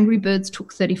 Angry Birds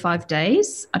took 35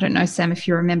 days. I don't know, Sam, if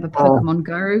you remember Pokemon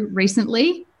Go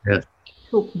recently. Yeah. It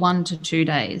took 1 to 2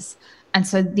 days. And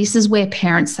so this is where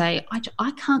parents say,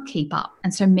 I can't keep up.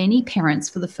 And so many parents,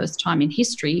 for the first time in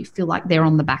history, feel like they're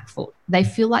on the back foot. They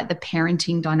feel like the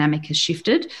parenting dynamic has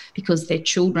shifted because their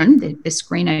children, their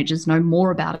screen ages, know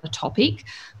more about a topic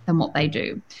than what they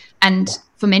do. And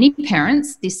For many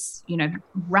parents, this,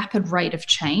 rapid rate of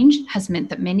change has meant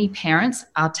that many parents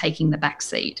are taking the back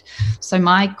seat. So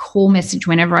my core message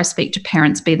whenever I speak to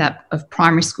parents, be that of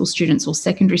primary school students or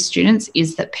secondary students,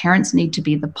 is that parents need to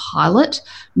be the pilot,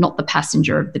 not the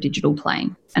passenger of the digital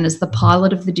plane. And as the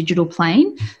pilot of the digital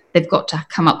plane, they've got to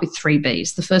come up with 3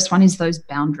 Bs. The first one is those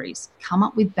boundaries. Come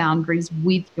up with boundaries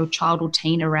with your child or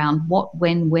teen around what,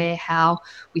 when, where, how,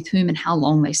 with whom and how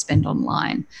long they spend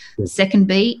online. The second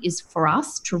B is for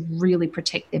us to really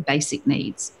protect their basic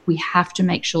needs. We have to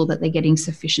make sure that they're getting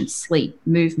sufficient sleep,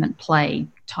 movement, play,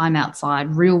 time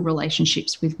outside, real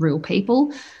relationships with real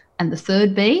people. And the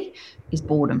third B is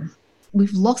boredom.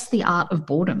 We've lost the art of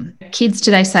boredom. Kids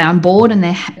today say, I'm bored, and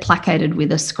they're placated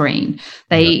with a screen.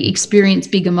 They experience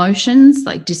big emotions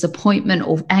like disappointment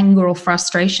or anger or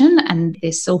frustration, and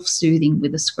they're self-soothing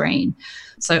with a screen.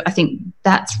 So I think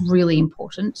that's really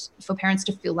important for parents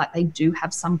to feel like they do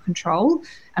have some control.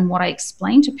 And what I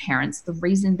explain to parents, the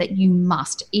reason that you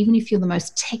must, even if you're the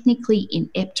most technically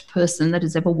inept person that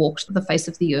has ever walked the face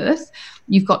of the earth,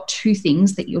 you've got 2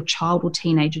 things that your child or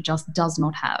teenager just does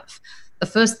not have. The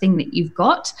first thing that you've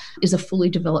got is a fully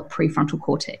developed prefrontal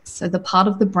cortex. So the part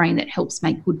of the brain that helps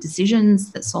make good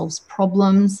decisions, that solves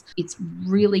problems. It's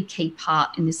really key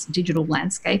part in this digital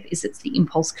landscape is it's the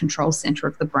impulse control center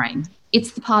of the brain.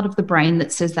 It's the part of the brain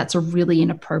that says that's a really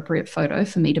inappropriate photo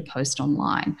for me to post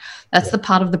online. That's the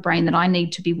part of the brain that I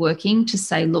need to be working to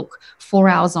say, look, 4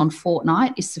 hours on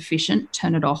Fortnite is sufficient.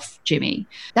 Turn it off, Jimmy.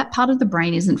 That part of the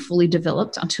brain isn't fully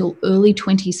developed until early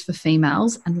 20s for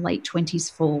females and late 20s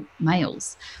for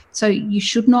males. So you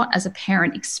should not, as a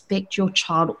parent, expect your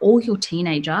child or your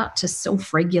teenager to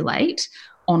self-regulate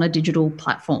on a digital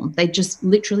platform. They just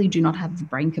literally do not have the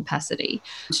brain capacity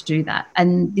to do that.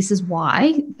 And this is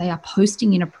why they are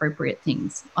posting inappropriate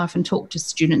things. I often talk to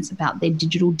students about their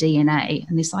digital DNA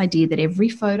and this idea that every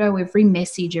photo, every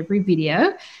message, every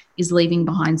video is leaving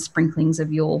behind sprinklings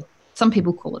of your, some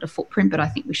people call it a footprint, but I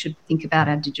think we should think about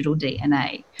our digital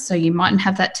DNA. So you mightn't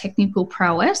have that technical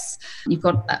prowess. You've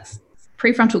got that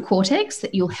prefrontal cortex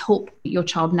that you'll help your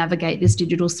child navigate this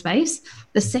digital space.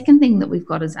 The second thing that we've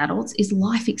got as adults is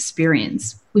life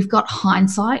experience. We've got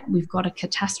hindsight, we've got a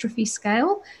catastrophe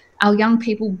scale. Our young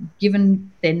people,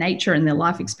 given their nature and their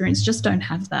life experience, just don't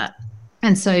have that.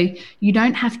 And so you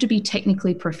don't have to be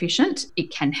technically proficient. It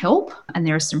can help. And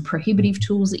there are some prohibitive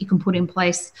tools that you can put in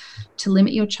place to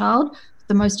limit your child.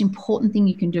 The most important thing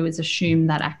you can do is assume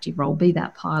that active role, be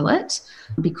that pilot,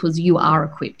 because you are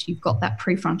equipped. You've got that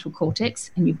prefrontal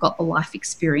cortex and you've got the life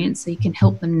experience, so you can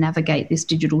help them navigate this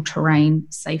digital terrain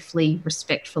safely,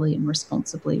 respectfully and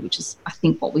responsibly, which is, I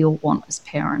think, what we all want as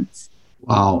parents.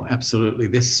 Wow, absolutely.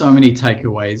 There's so many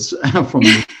takeaways from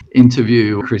the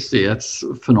interview, Kristy. That's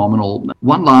phenomenal.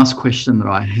 One last question that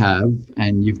I have,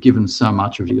 and you've given so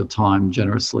much of your time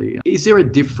generously. Is there a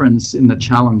difference in the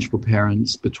challenge for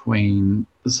parents between,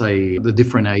 say, the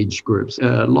different age groups?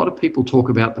 A lot of people talk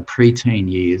about the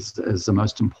preteen years as the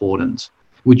most important.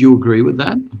 Would you agree with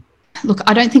that? Look,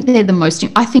 I don't think they're the most.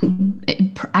 I think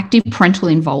active parental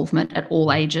involvement at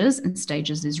all ages and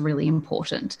stages is really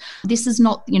important. This is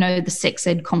not, the sex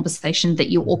ed conversation that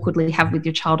you awkwardly have with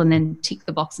your child and then tick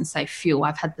the box and say, phew,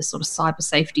 I've had this sort of cyber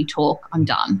safety talk, I'm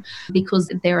done.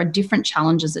 Because there are different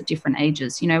challenges at different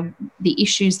ages. The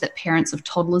issues that parents of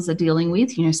toddlers are dealing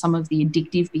with, some of the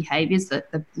addictive behaviours,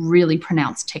 the really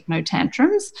pronounced techno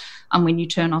tantrums, when you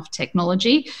turn off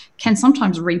technology, can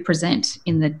sometimes represent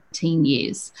in the teen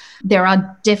years. There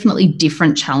are definitely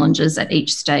different challenges at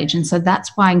each stage. And so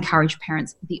that's why I encourage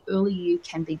parents, the earlier you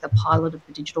can be the pilot of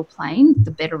the digital plane,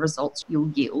 the better results you'll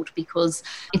yield, because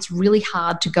it's really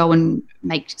hard to go and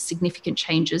make significant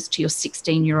changes to your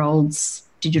 16-year-old's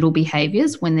digital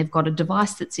behaviours when they've got a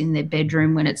device that's in their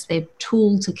bedroom, when it's their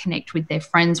tool to connect with their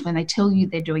friends, when they tell you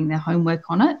they're doing their homework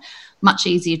on it. Much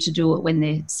easier to do it when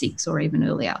they're 6 or even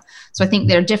earlier. So I think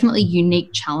there are definitely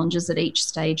unique challenges at each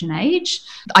stage and age.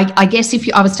 I guess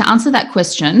if I was to answer that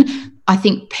question, I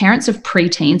think parents of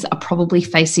preteens are probably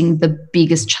facing the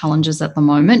biggest challenges at the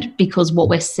moment, because what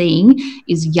we're seeing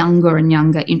is younger and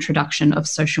younger introduction of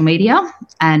social media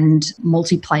and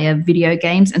multiplayer video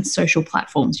games and social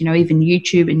platforms, even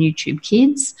YouTube and YouTube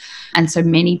Kids. And so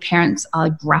many parents are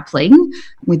grappling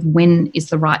with when is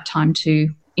the right time to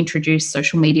introduce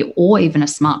social media or even a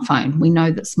smartphone. We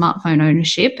know that smartphone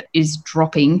ownership is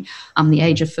dropping. The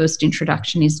age of first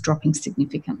introduction is dropping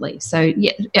significantly. So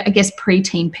yeah, I guess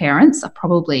preteen parents are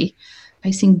probably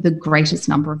facing the greatest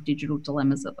number of digital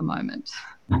dilemmas at the moment.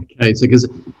 Okay, so because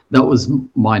that was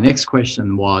my next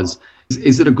question was,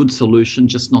 is it a good solution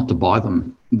just not to buy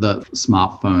them, the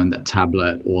smartphone, that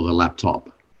tablet or the laptop?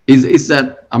 Is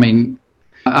that,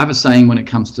 I have a saying when it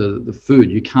comes to the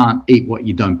food, you can't eat what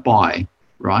you don't buy,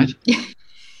 right?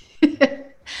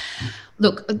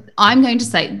 Look, I'm going to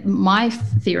say my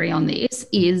theory on this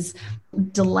is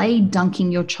delay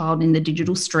dunking your child in the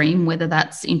digital stream, whether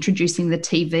that's introducing the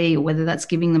TV or whether that's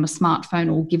giving them a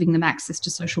smartphone or giving them access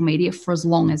to social media for as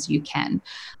long as you can.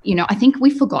 You know, I think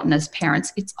we've forgotten as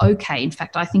parents, it's okay. In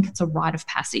fact, I think it's a rite of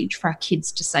passage for our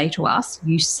kids to say to us,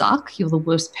 you suck, you're the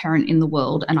worst parent in the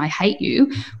world, and I hate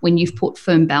you, when you've put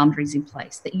firm boundaries in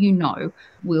place that you know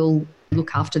will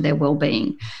look after their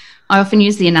well-being. I often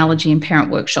use the analogy in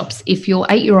parent workshops. If your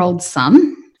 8-year-old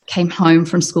son came home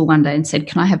from school one day and said,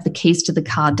 can I have the keys to the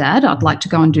car, Dad? I'd like to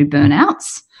go and do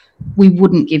burnouts. We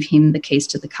wouldn't give him the keys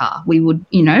to the car. We would,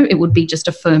 you know, it would be just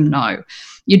a firm no.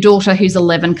 Your daughter who's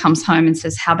 11 comes home and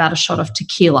says, how about a shot of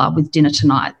tequila with dinner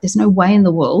tonight? There's no way in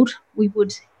the world we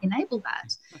would enable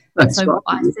that. So right.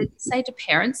 I say to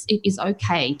parents, it is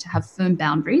okay to have firm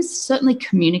boundaries. Certainly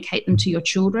communicate them to your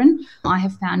children. I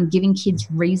have found giving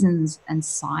kids reasons and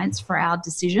science for our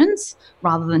decisions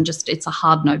rather than just it's a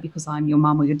hard no because I'm your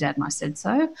mum or your dad and I said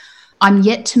so. I'm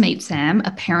yet to meet, Sam,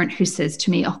 a parent who says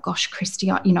to me, oh gosh,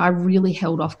 Kristy, I really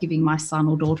held off giving my son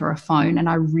or daughter a phone and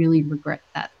I really regret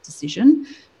that decision.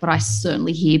 But I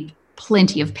certainly hear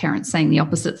plenty of parents saying the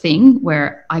opposite thing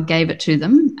where I gave it to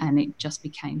them and it just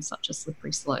became such a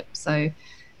slippery slope. So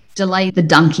delay the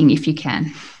dunking if you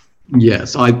can.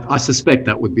 Yes, I suspect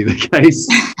that would be the case.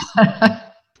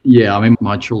 Yeah, I mean,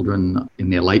 my children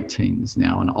in their late teens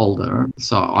now and older,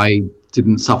 so I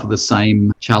didn't suffer the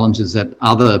same challenges that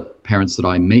other parents that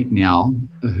I meet now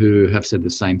who have said the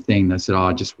same thing. They said,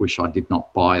 I just wish I did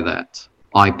not buy that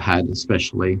iPad,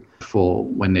 especially for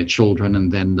when they're children,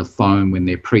 and then the phone when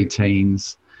they're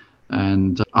preteens.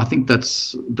 And I think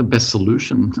that's the best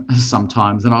solution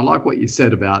sometimes. And I like what you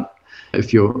said about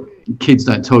if your kids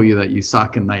don't tell you that you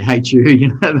suck and they hate you, you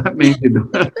know, that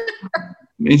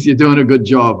means you're doing a good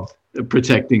job of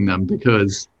protecting them,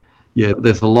 because yeah,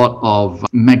 there's a lot of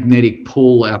magnetic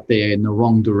pull out there in the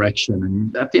wrong direction.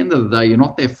 And at the end of the day, you're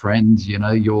not their friends, you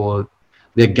know, you're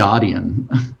their guardian.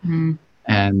 Mm.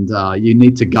 And you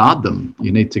need to guard them.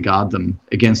 You need to guard them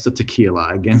against the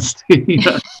tequila, against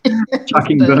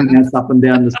chucking burnouts up and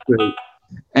down the street.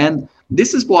 And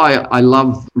this is why I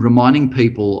love reminding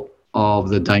people of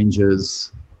the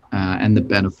dangers and the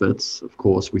benefits. Of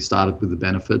course, we started with the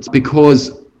benefits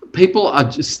because people are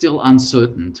just still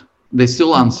uncertain. They're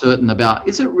still uncertain about,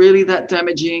 is it really that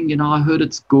damaging? You know, I heard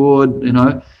it's good, you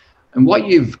know. And what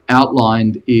you've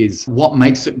outlined is what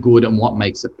makes it good and what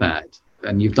makes it bad.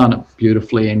 And you've done it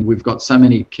beautifully, and we've got so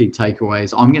many key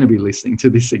takeaways. I'm going to be listening to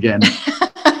this again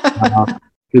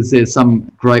because there's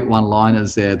some great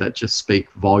one-liners there that just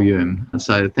speak volume.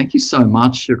 So thank you so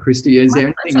much, Kristy. Is there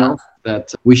anything else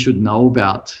that we should know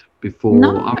about before?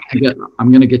 No. I'm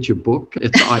going to get your book.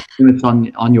 I assume it's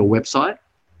on your website.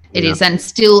 It is, and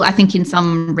still I think in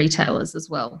some retailers as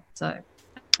well. So.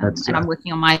 And I'm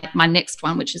working on my next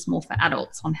one, which is more for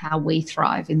adults, on how we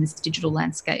thrive in this digital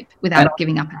landscape without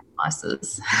giving up our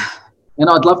devices. And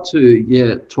I'd love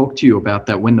to, talk to you about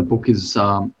that when the book is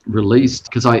released,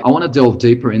 because I want to delve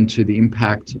deeper into the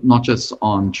impact, not just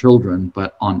on children,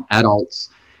 but on adults,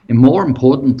 and more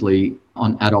importantly,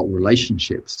 on adult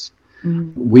relationships.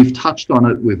 Mm. We've touched on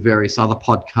it with various other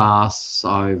podcasts.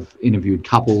 I've interviewed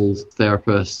couples,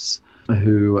 therapists,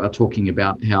 who are talking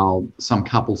about how some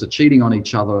couples are cheating on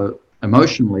each other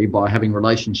emotionally by having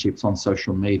relationships on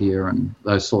social media and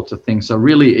those sorts of things. So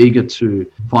really eager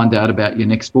to find out about your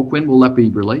next book. When will that be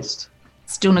released?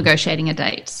 Still negotiating a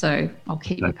date, so I'll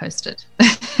keep you posted.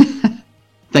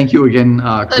 Thank you again,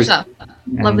 Pleasure.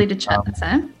 Lovely to chat,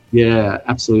 Sam. Yeah,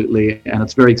 absolutely. And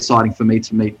it's very exciting for me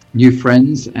to meet new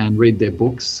friends and read their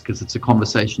books, because it's a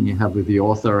conversation you have with the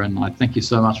author. And I thank you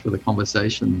so much for the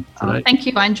conversation today. Oh, thank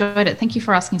you. I enjoyed it. Thank you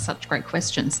for asking such great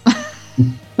questions.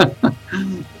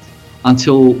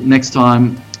 Until next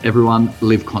time, everyone,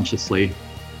 live consciously.